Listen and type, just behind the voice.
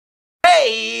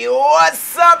Hey,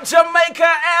 what's up,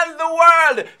 Jamaica and the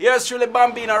world? Here's truly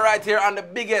Bambino right here on the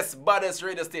biggest, baddest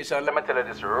radio station. Let me tell you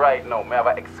this right now. I have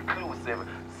an exclusive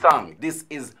song. This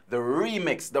is the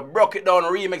remix, the broke it down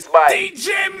remix by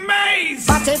DJ Maze.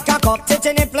 Batted cock up,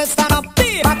 titty nipple stand up.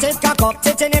 Batted cock up,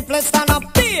 titty nipple stand up.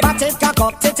 Batted cock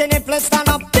up, titty nipple stand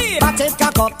up. Batted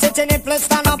cock up, titty nipple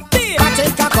stand up.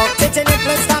 Batted cock up, titty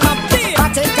nipple stand up.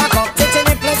 Batted cock up, titty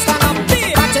nipple stand up.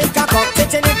 Batted cock up, titty nipple stand up. Batted cock up,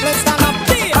 titty nipple stand up.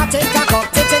 Batted cock up, titty nipple stand up. Batted cock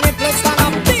up, titty nipple stand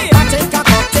up. Batted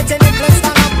cock up, titty nipple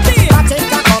stand up. Batted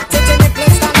cock up, titty nipple stand up.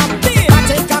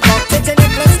 Batted cock up, titty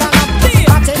nipple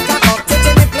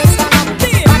stand up.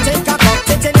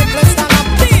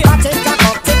 Batted cock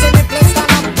up, titty nipple stand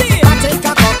up. Batted cock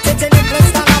up, titty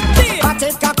nipple stand up.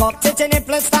 Batted cock up, titty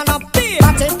nipple stand up.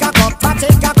 Batted cock up,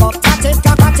 batted cock up, batted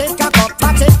cock, batted cock up,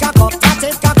 batted cock up,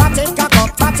 batted cock, batted cock up,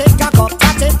 batted cock up,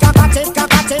 batted cock, batted cock, batted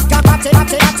cock, batted cock up,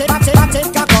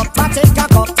 batted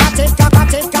cock up, batted cock up, batted cock, batted cock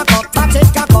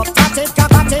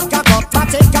up, batted cock up, batted cock, batted cock up,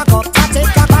 batted cock up, batted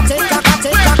cock, batted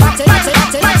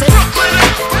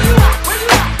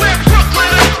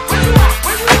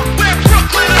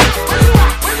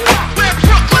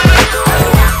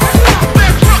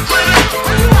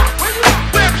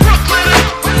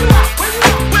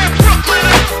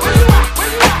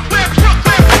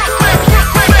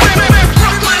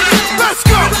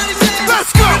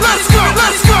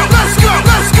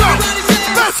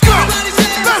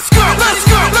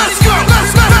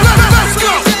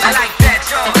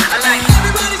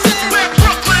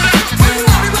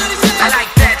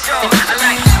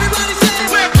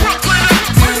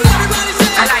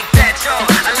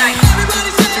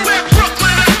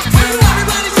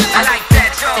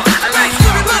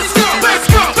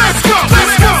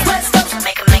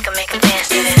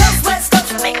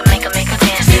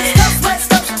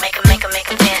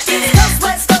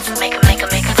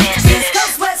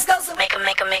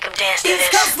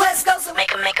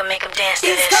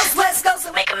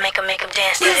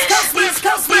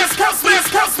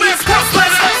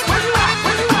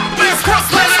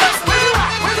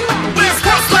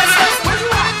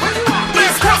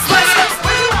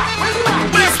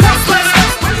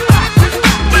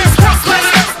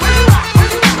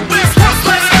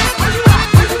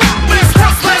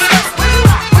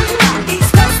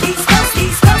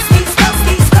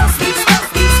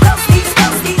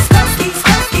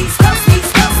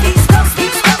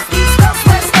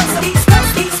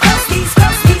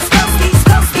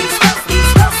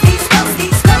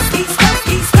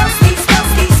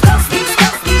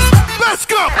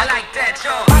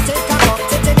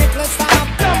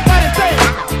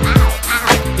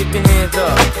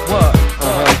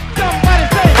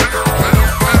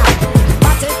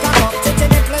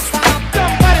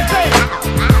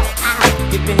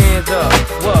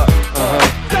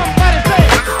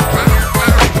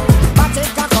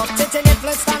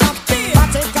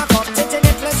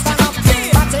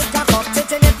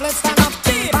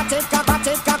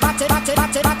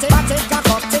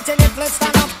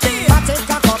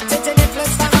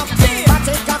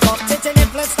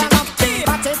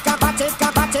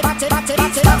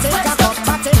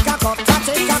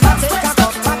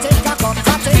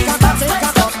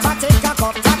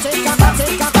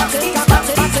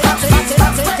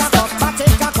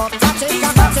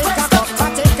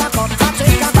batted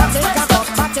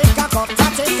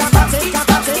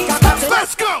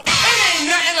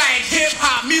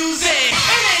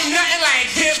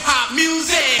cock,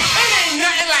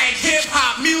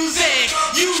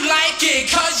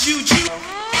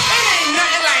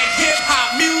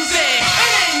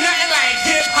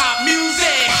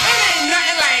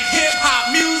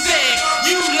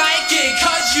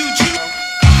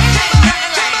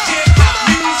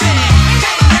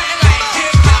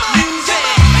 batted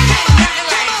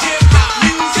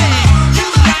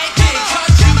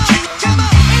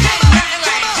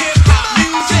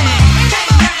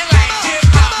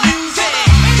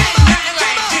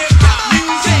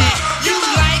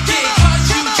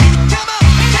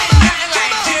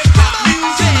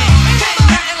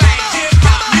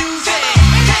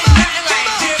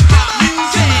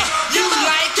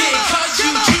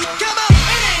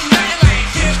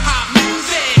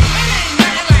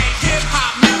cock.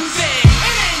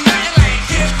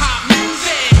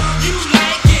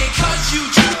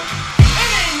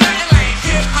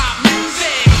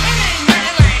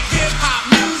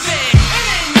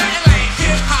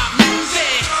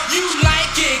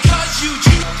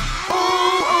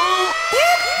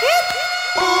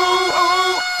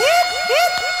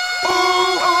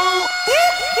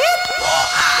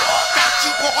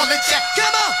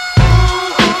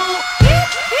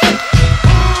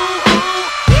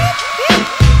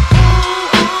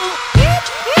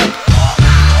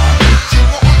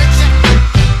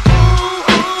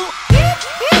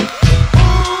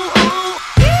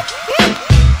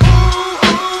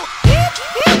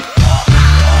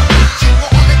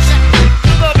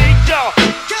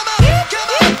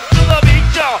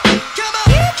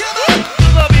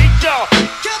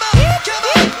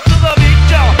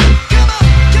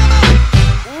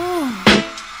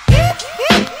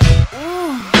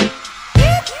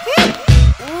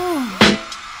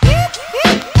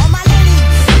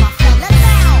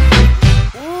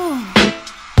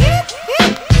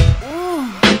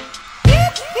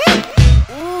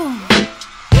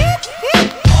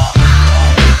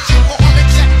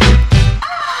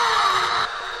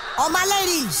 All my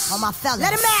ladies, all my fellas,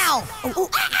 let him out. Ooh, ooh,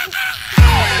 ah, ah,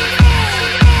 ah.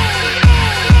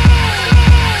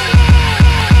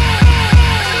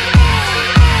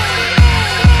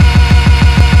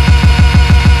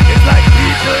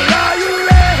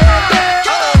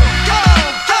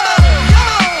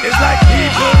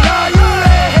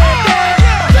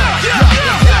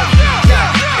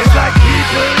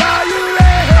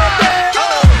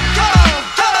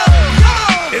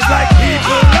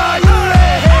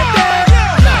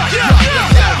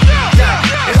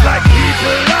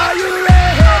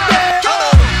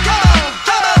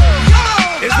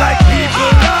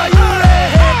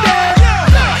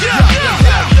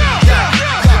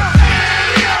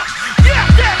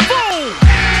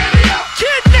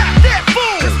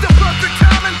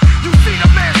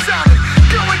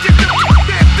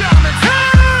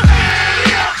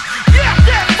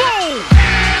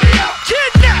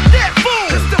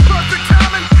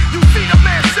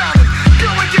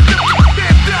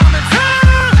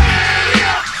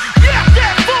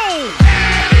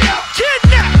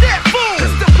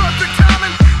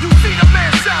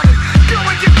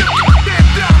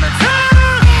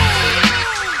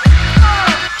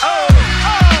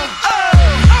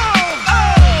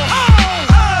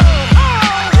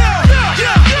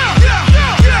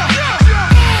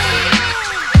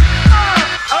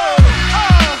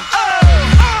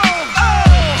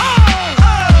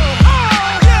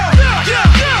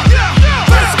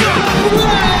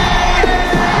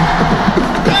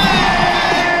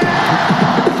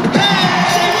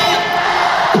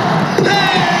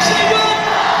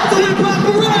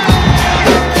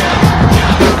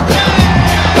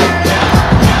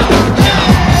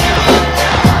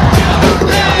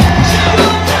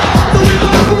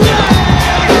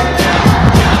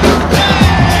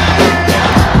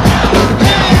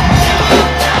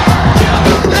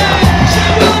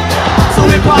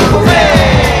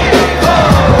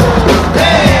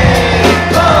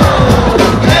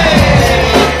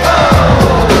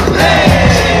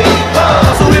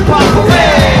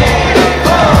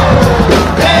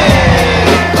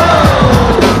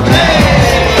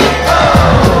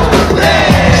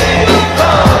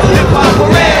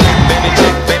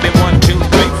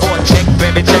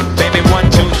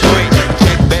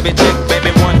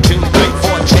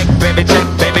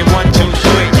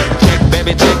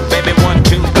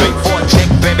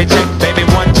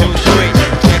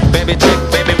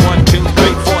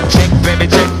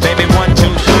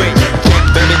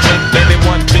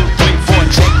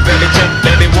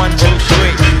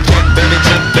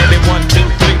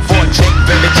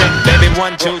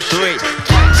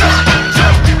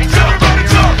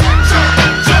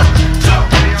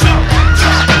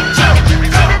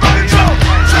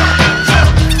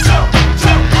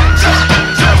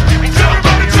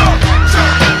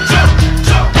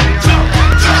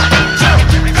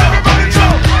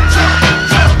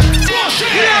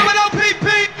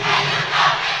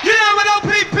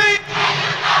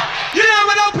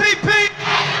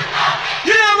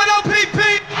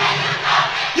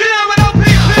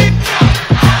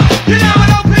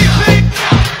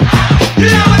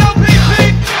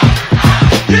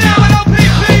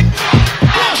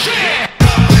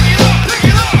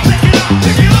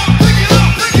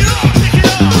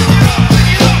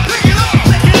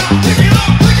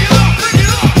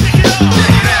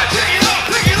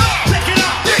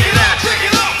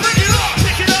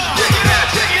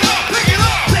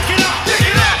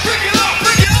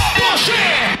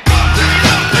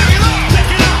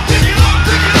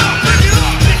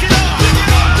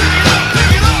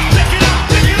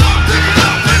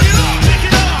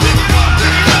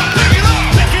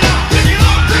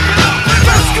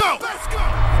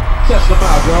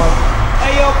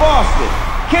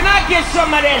 Can I get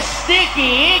some of that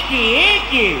sticky,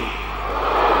 icky?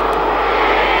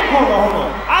 Hold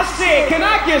on. I said, can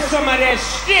I get some of that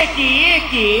sticky,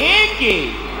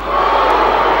 icky?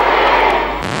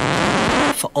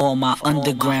 For all my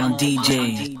underground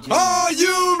DJs. Are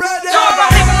you ready? To all my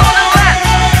people on the left.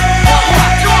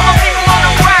 To all my people on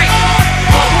the right.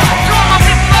 To all my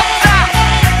people up top.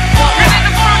 And in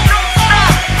the front, don't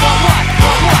stop.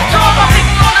 To all my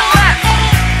people on the left.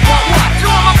 To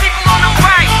all my people on the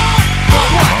right.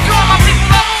 To all my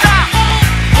people up top.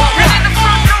 And in the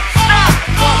front, don't stop.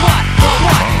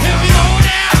 Here we go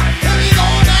now. Here we go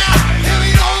now. Here we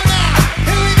go now.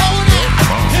 Here we go now.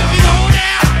 Here we go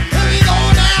now. Here we go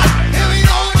now. Here we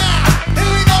go now.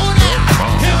 Here we go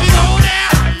now. Here we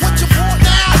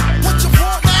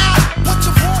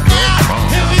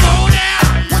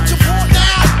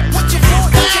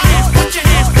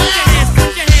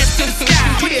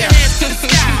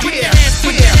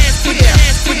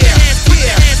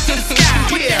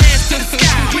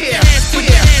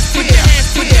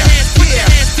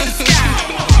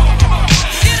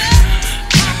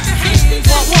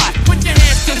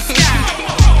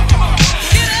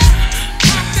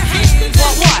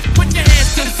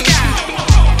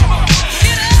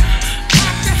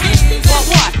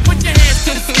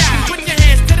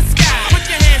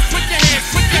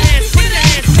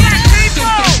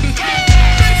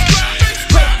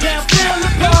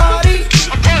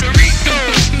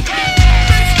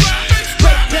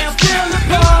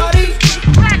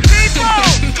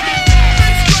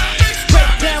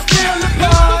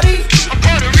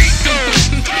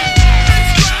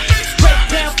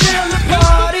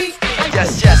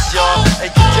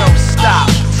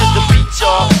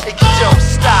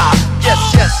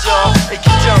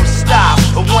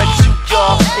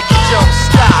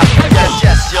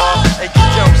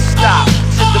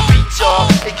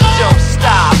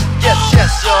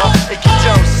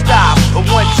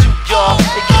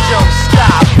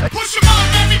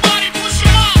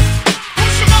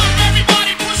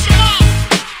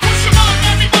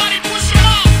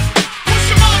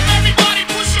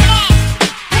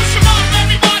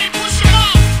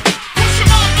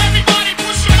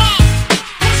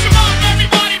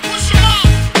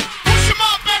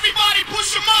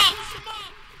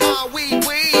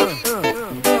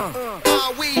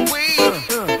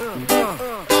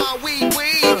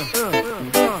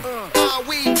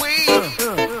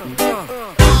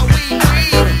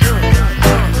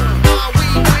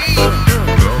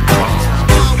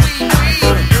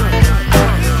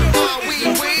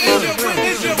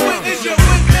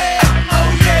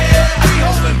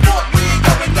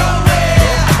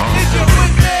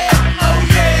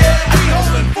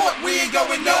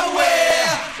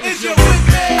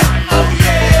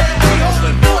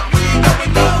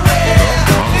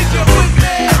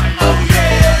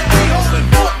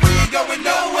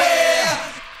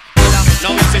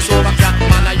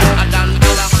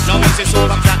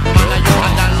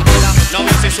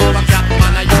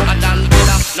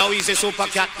super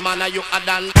cat man, you a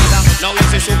dan dada. Now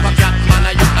he's a super cat man,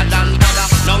 you a dan dada.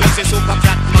 Now he's a super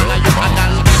cat man, you a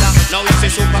dan dada. Now he's a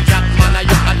super cat man,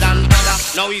 you a dan dada.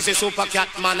 Now he's a super cat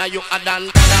man, you a dan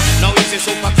dada. Now he's a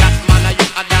super cat man, you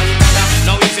a dan dada.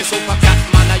 Now he's a super cat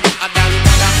man, you a dan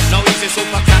dada. Now he's a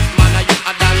super cat man, you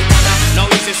a dan dada. Now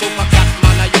he's a super cat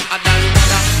man, you a dan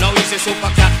dada. Now he's a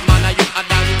super cat man, you a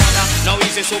dan dada. Now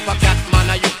he's a super cat man,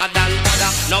 you a dan dada.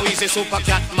 Now he's a super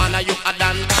cat man, you a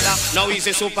dan dada. Now he's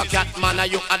a super cat man,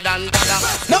 you a dan dada.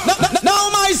 Now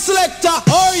my selector,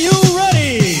 are you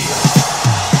ready?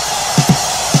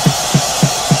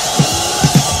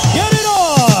 Get it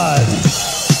on!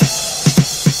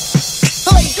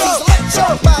 Ladies, let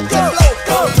your body flow.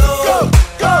 Go, go,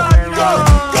 go, go,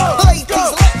 go.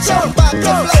 Ladies, let your body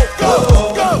flow. Go,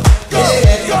 go, go,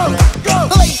 go, go.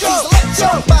 Ladies, let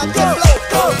your body flow.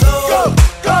 Go, go,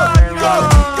 go, go,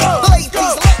 go.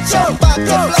 Ladies, let your body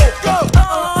flow. Go,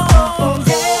 oh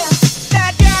yeah.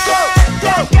 That girl,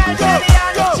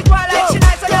 Juliana, she quite like she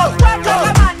nice enough. What the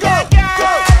man, that girl,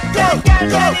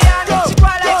 Juliana, she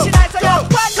quite like she nice enough.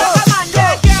 What the man,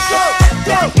 that girl,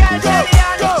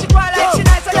 Juliana, she quite like she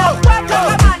nice enough. What the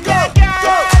man, that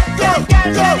girl,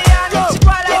 Juliana, she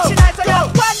quite like she nice enough.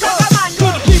 What the man. To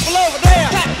the people over there,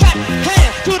 clap, clap,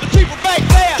 hands. To the people back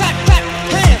there, clap, clap,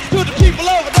 hands. To the people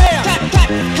over there, clap, clap,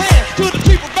 hands. To the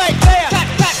people back there, clap,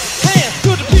 clap, hands.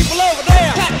 To the people over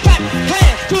there, clap, clap,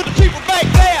 hands. To the people back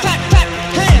there, clap, clap,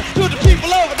 hands. To the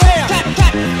people over there, clap,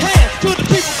 clap, hands. To the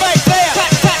people back there,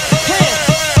 clap, clap, hands.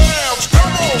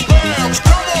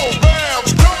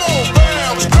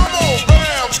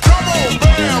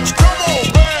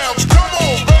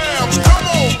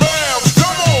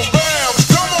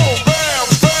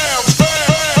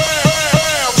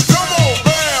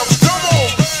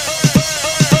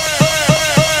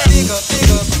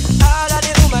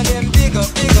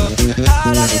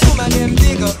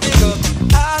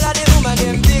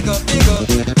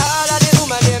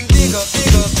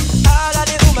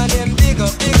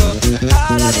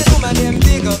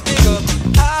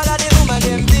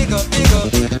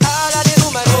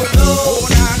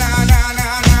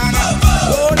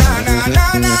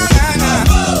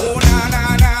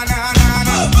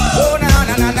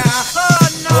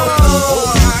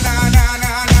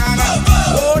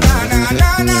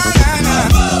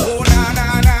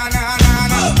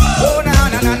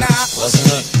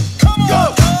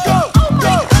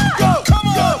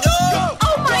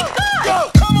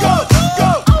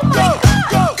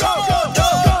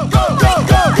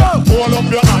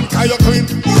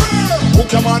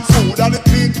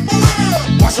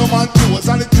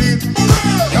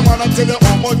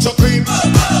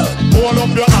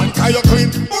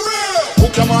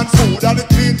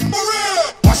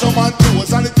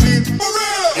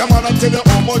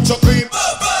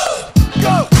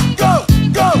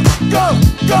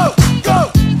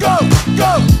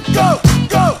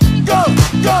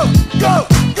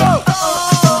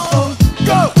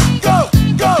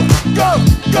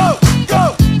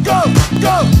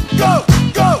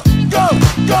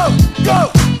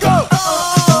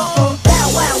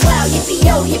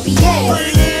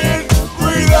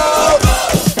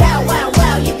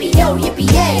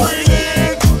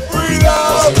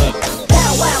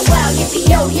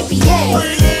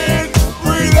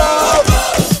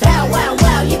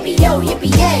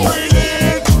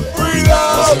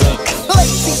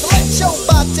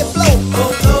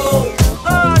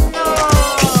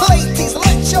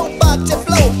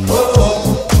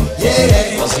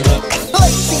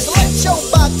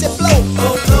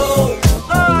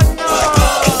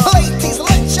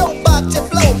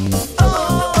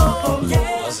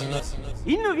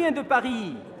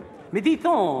 Mais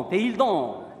dit-on, et il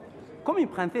danse comme une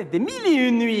princesse des mille et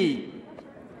une nuits.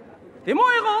 C'est mon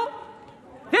héros,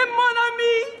 c'est mon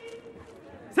ami,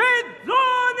 c'est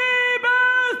Johnny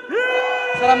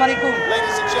Bessie. Salam alaikum.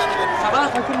 Ladies and gentlemen. Ça va,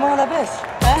 tranquillement à la baisse,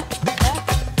 hein?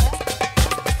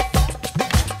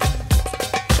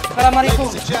 Salam alaikum.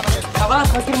 Ça va,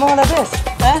 tranquillement à la baisse,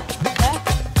 hein?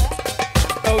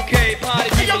 Okay, party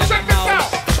people in the house.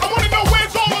 I want to know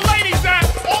where's all the ladies at?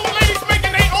 All the ladies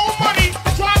making their own money,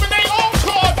 driving their own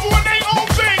car, doing their own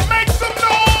thing. Make some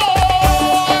noise!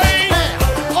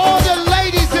 All the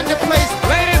ladies in the place.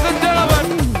 Ladies and gentlemen.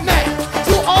 Now,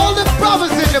 to all the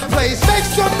brothers in the place, make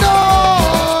some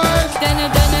noise!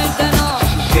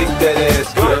 Kick that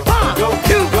ass, girl. Go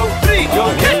 2, go 3, go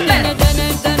hit that.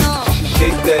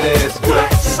 Kick that ass, girl.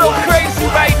 So crazy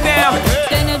right now.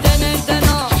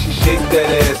 Kick that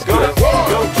ass,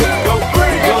 girl.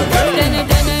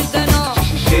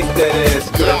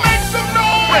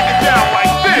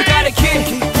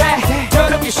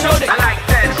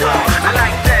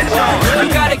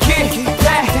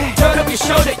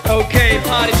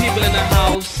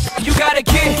 gotta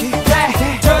kick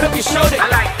that, turn up your shoulder. I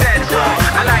like that song,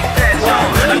 I like that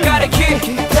song. You gotta kick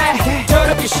that, turn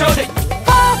up your shoulder.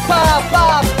 Ba ba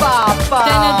ba ba ba.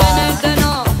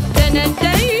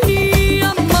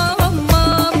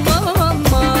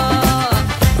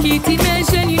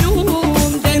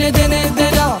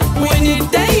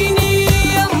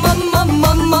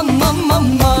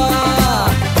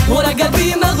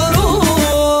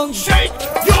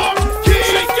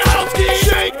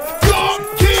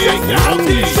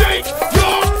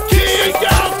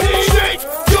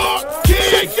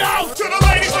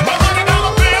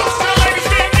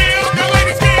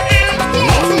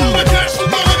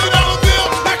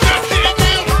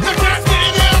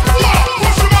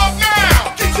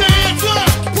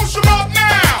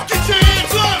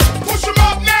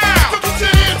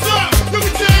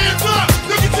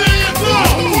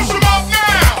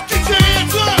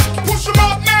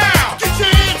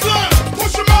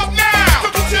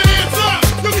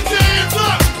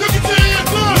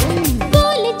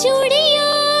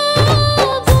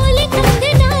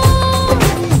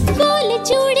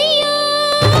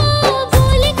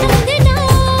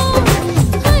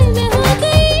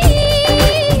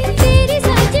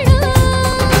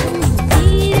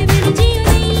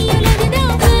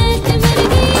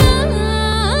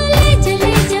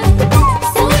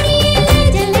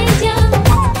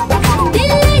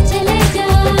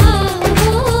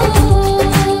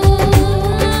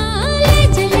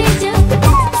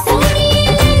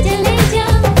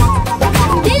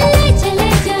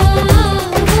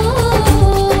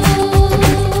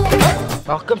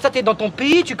 T'es dans ton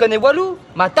pays, tu connais Walou,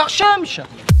 Matarchamch.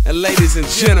 And ladies and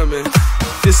gentlemen,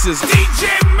 this is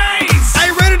DJ Maze. Are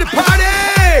you ready to party?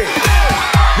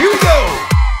 Here we go.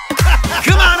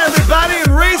 Come on everybody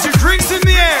and raise your drinks in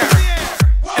the air.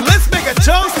 And let's make a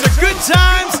toast to good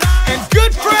times and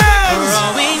good friends.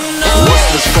 What's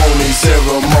this phony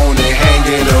ceremony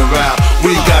hanging around?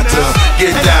 We got to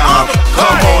get down.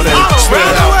 Come on and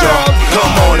spread out, y'all.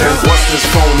 Come on and what's this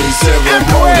phony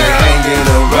ceremony hanging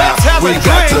around? We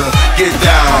got to get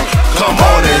down. Come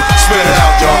on and spread it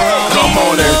out, y'all. Come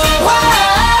on and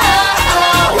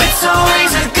wow, it's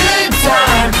always a good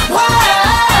time.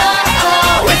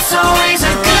 Wow, it's always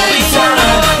a good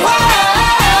time.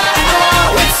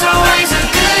 Wow, it's always a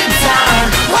good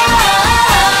time.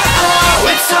 Wow,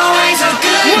 it's always a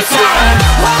good time.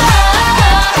 Wow.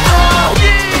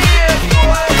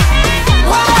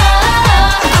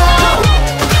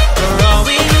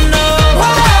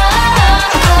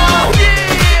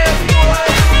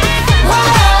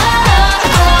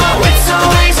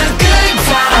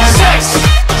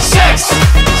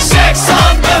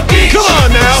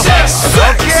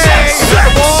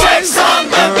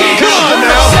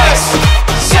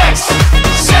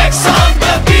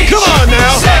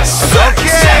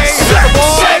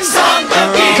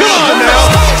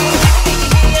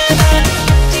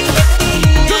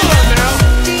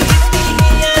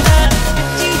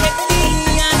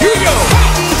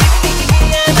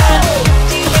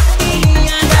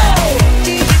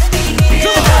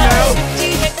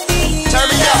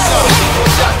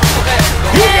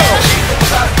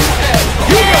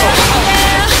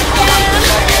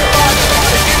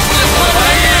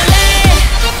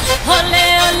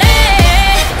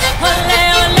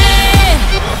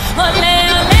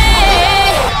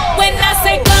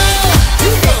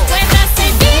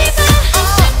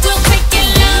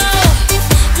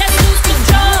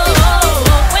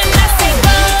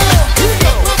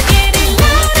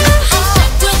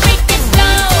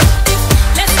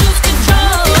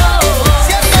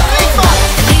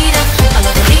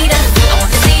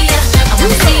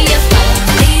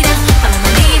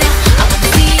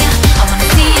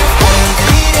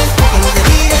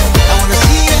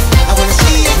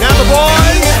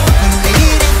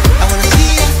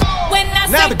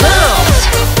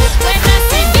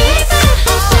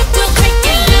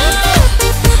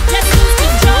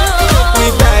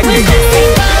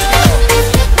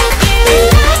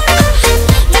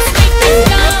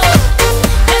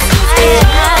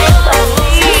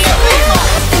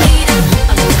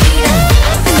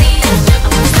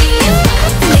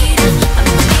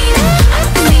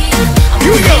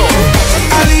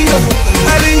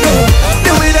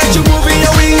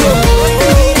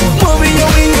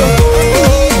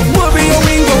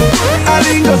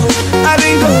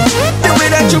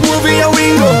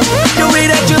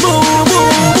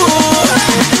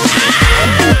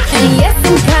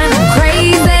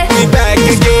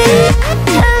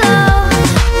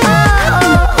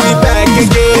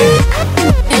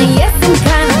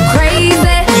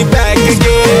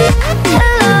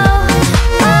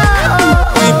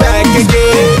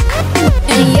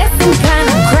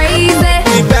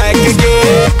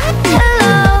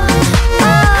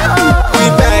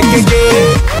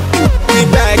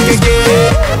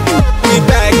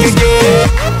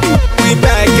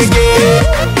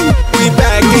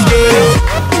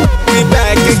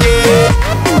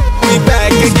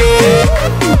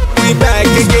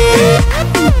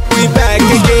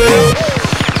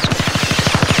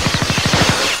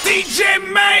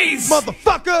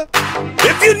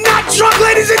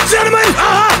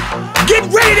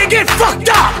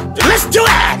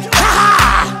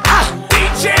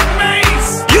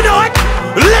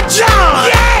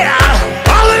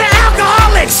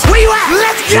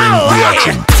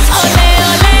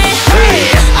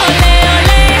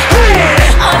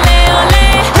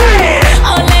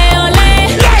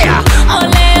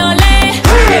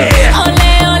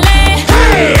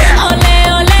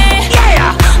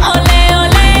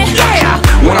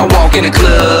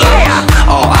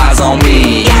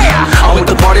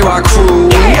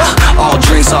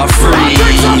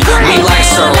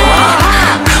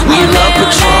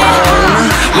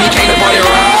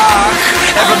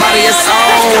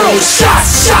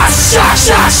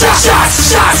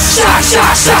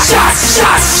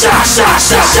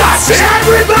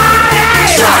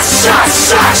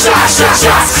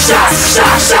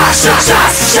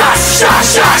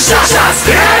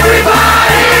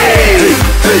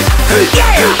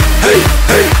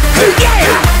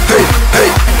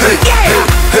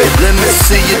 Let me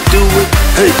see you do it.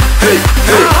 Hey, hey,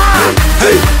 hey,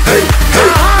 hey, hey, hey,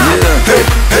 yeah. Hey,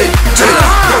 hey,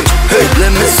 hey,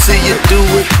 let me see you do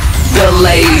it. The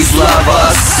ladies love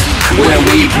us when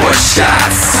we push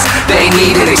shots. They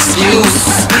need an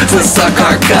excuse to suck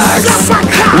our cocks.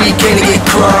 We can get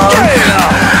crunk.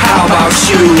 How about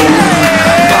you?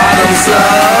 Bottoms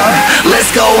up.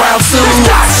 Let's go round two.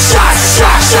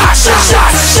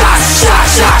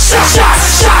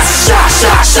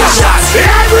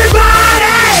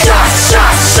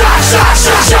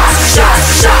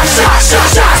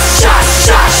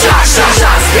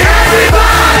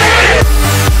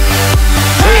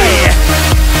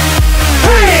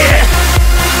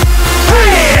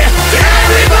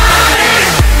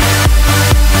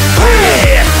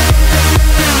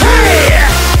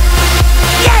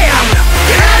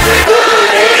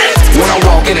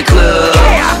 In the club,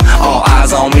 all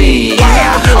eyes on me.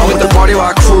 I'm with the party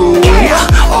rock crew,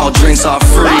 all drinks are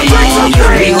free.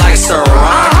 We like to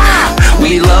rock,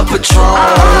 we love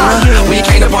Patron. We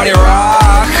came to party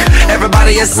rock,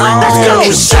 everybody is on.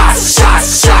 Shots,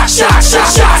 shots, shots, shots, shots,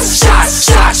 shots, shots,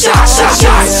 shots, shots,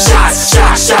 shots, shots,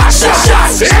 shots, shots, shots,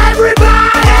 shots,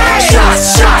 everybody.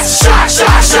 Shots, shots, shots,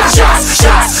 shots, shots, shots,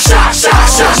 shots, shots,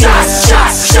 shots, shots,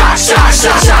 shots, shots, shots,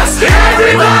 shots, shots,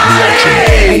 everybody.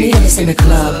 When you in the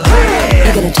club,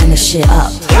 you're gonna turn the shit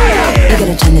up. You're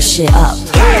gonna turn the shit up.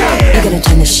 You're gonna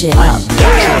turn the shit up.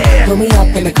 When we up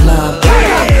in the club,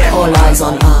 all eyes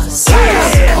on us.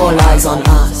 All eyes on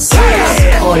us.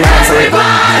 All eyes on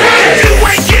us. If you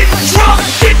ain't getting drunk,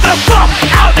 get the fuck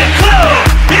out the club.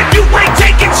 If you ain't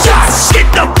taking shots, get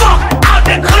the fuck out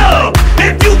the club.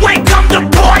 If you ain't come to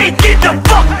party, get the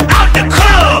fuck out the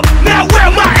club. Now where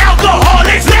my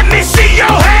alcoholics? Let me see your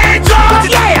hands up.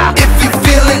 Yeah. If you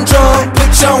feeling drunk,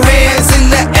 put your hands in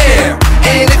the air.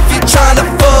 And if you tryna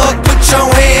fuck, put your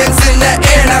hands in the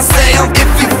air. Now say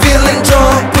if you feeling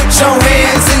drunk, put your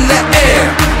hands in the air.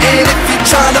 And if you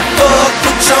tryna fuck,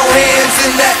 put your hands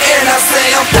in the air. Now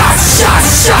say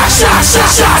shots, shots, shots, shots,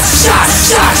 shots, shots,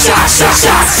 shots, shots, shots,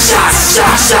 shots, shots,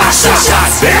 shots, shots, shots,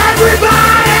 shots,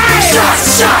 everybody.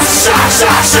 Shots, shots, shots,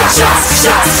 shots, shots,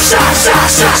 shots, shots, shots,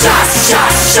 shots, shots, shots,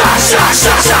 shots, shots,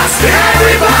 shots, shots, everybody. Shots, shots,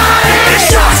 shots, shots,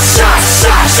 shots, shots,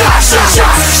 shots,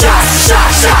 shots, shots,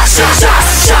 shots,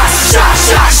 shots, shots,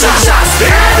 shots, shots, shots,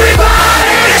 everybody.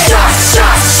 Shots,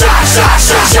 shots, shots, shots,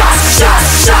 shots, shots,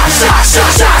 shots, shots, shots,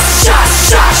 shots, shots,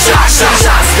 shots, shots, shots,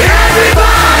 shots,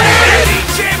 everybody.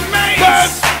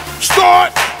 Let's start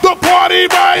the party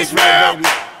right now.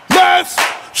 Let's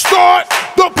start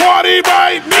the party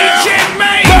right now.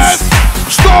 Let's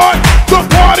start the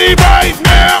party right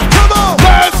now.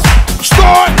 Let's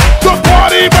start the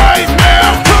party right now.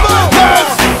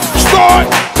 Let's start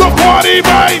the party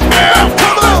right now.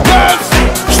 Let's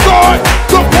start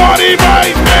the party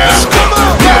right now.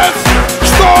 Let's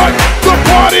start the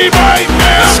party right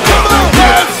now.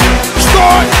 Let's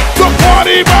start the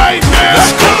party right now.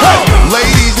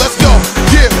 Ladies, let's go.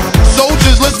 Yeah,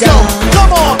 soldiers, let's go.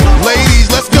 Come on. Ladies,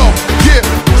 let's go. Yeah,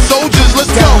 soldiers,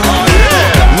 let's go.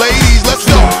 Ladies, let's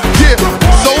go. Yeah,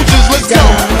 soldiers, let's go.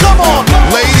 Come on.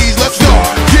 Ladies, let's go.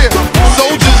 Yeah,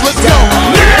 soldiers, let's go.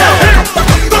 Now,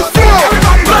 the floor.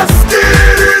 Let's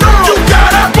get it on. You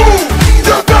gotta move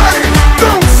your body.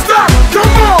 Don't stop.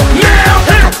 Come on. Now,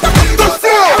 the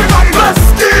floor. Let's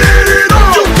get it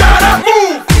on. You gotta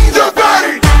move your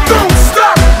body. Don't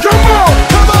stop. Come on.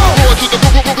 Come on. Go to the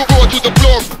floor. Go to the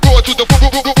floor. Go to the floor.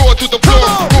 Go to the floor.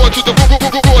 Go to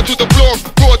the floor.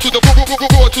 Go to the floor.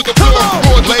 Go to the floor.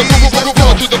 Ladies, let's go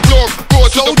to the floor.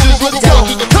 Soldiers, let's go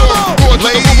to the floor.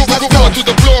 Ladies, let's go to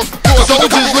the floor.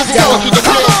 Soldiers, let's go to the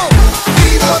floor.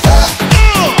 Beat up that.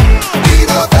 Beat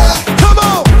up that. Come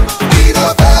on. Beat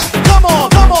up that. Come on.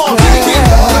 Come on. Beat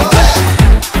up that.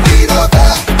 Beat up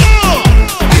that.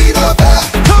 Beat up that.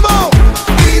 Come on.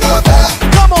 Beat up that.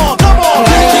 Come on. Come on.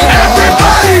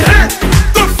 Everybody hit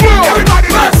the floor.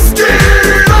 Let's get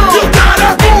it on. You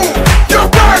gotta move your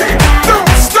body. Don't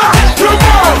stop. Come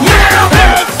on. Yeah.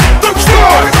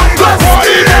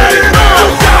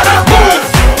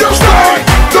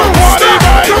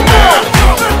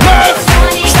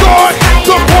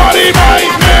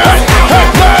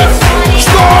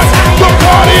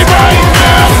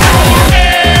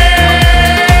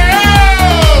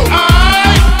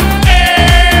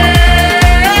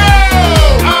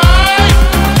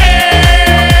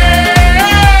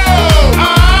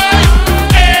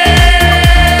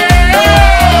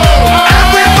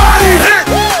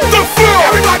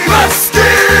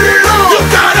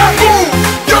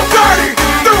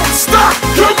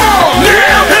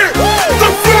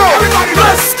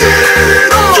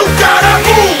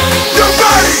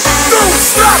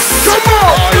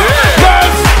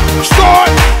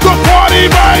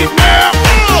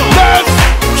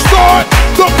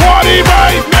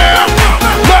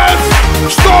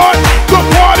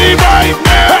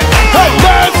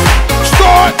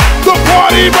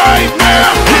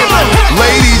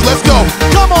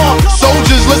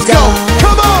 let's go.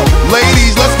 Come on,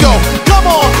 ladies, let's go. Come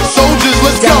on, soldiers,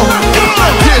 let's go.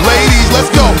 Ladies, let's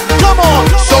go. Come on,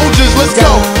 soldiers, let's go.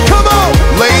 Come on,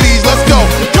 ladies, let's go.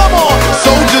 Come on,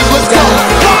 soldiers, let's go.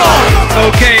 Come on.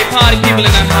 Okay, party people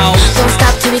in the house. Don't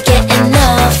stop till we get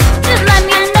enough. Just let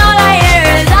me know that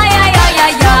here's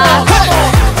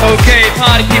Okay,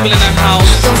 party people in the house.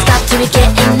 Don't stop till we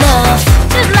get enough.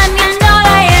 Just let me know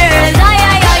that here's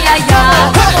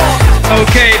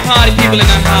Okay, party people in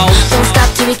the house. Don't stop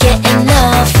till we get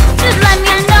enough. Just let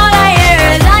me know that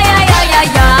here's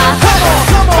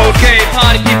Okay,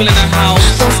 party people in the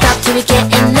house. Don't stop till we get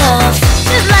enough.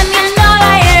 Just let me know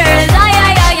that here's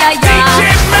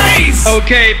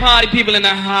Okay, party people in the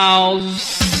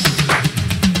house.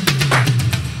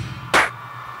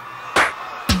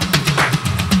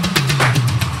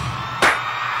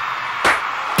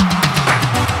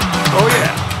 Oh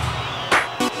yeah.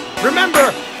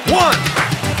 Remember, 1,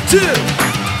 2,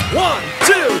 1,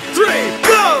 2, 3,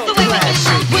 go! The way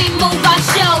we move our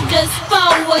shoulders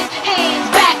forward, hands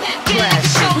back,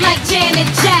 like Janet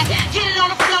Jack.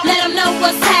 Let them know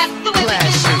what's happening. The way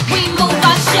we move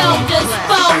our shoulders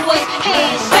forward,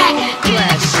 hands back,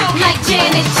 like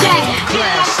Janet Jack.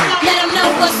 Let them know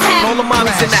what's happening. All the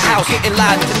mommies in the house getting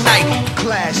live tonight.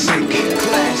 Classic,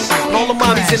 classic. All the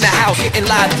mommies in the house getting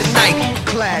live tonight.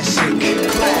 Classic,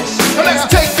 classic. Let's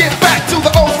take it back to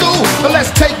the old school.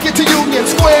 Let's take it to Union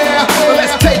Square.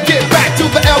 Let's take it back to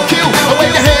the LQ.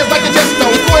 Wave your hands like you just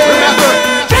don't swear. Remember,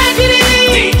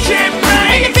 Tragedy,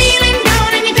 when you're feeling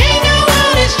down and you think no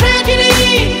one is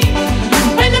tragedy.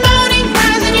 When the morning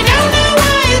comes and you don't know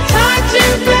why it's hard to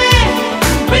play.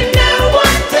 When no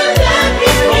one to love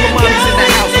you. All the mommies in the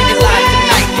house getting live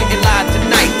tonight. Getting live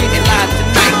tonight. Getting live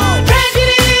tonight.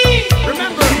 Tragedy,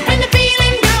 remember when the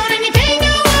feeling down and you think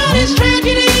no one is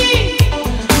tragedy.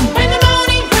 When the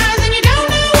morning comes and you don't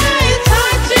know why it's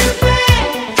hard to play.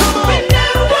 When no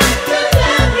one to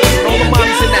love you. All the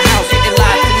mommies in the house getting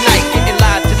live tonight. Getting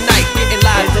live tonight. Getting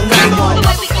live tonight.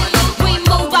 We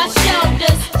move our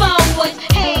shoulders forward,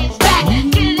 hands back,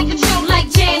 get it in control like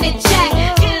Janet Jack.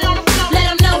 Get it on the floor, let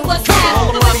them know what's happening.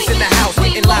 All the mommies in the house We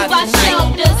getting move live our tonight.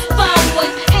 shoulders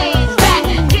forward, hands back,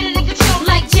 get it in control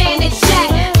like Janet Jack.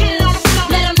 Get it on the floor,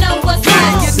 let them know what's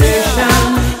happening.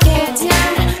 Get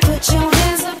down, put your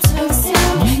hands up to the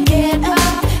sound. Get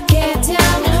up, get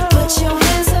down, put your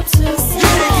hands up to the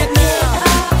sound. Get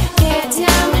up, get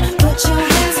down, put your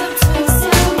hands up to the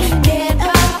sound. Get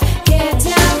up, get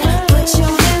down, put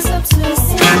your hands up to the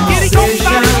sound. Get it, go,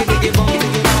 stop it.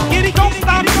 Get it, go,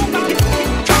 stop it.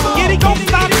 Get it, go,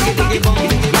 stop it.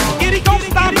 Get it, go,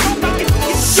 stop it.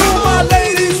 Show my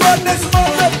ladies what this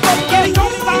motherfucker. Get it, go,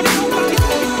 stop it.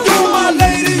 Show my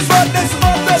ladies what this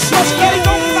motherfucker. Get it,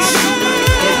 go, stop it.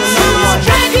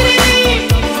 Tragedy,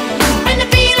 when the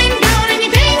feeling down and you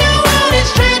think no one is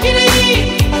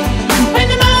tragedy. When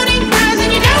the morning comes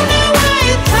and you don't know why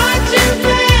it's hard to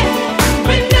play.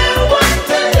 When no one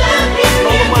to love you.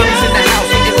 All the mommies in the house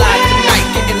getting live tonight.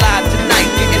 Getting live tonight.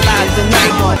 Getting live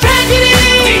tonight. Tragedy,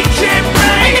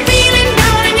 when the feeling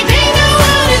down and you think no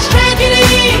one is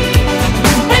tragedy.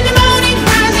 When the morning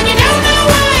comes and you don't know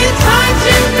why it's hard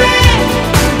to play.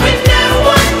 When no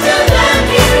one to love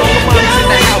you. All the mommies in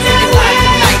the house getting live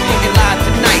tonight. Getting live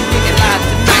tonight. Getting live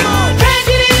tonight.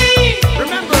 Tragedy,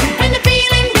 remember when the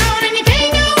feeling down and you think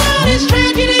no one is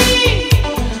tragedy.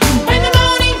 When the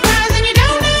morning comes and you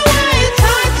don't know why it's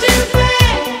hard to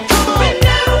play. When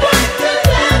no one to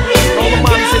love you. All the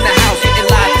mommies in the house getting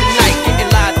live tonight.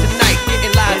 Getting live tonight.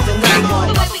 Getting live tonight.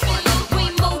 We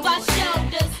move our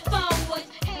shoulders forward,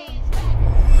 hands back.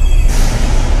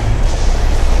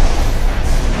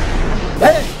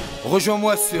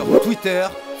 Rejoins-moi sur Twitter,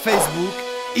 Facebook,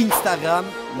 Instagram,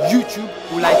 YouTube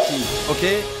ou Liking, ok?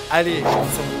 Allez, je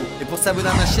compte sur vous. Et pour s'abonner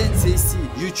à ma chaîne, c'est ici,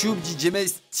 YouTube DJ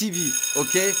Maze TV,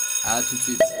 ok? À tout de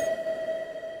suite.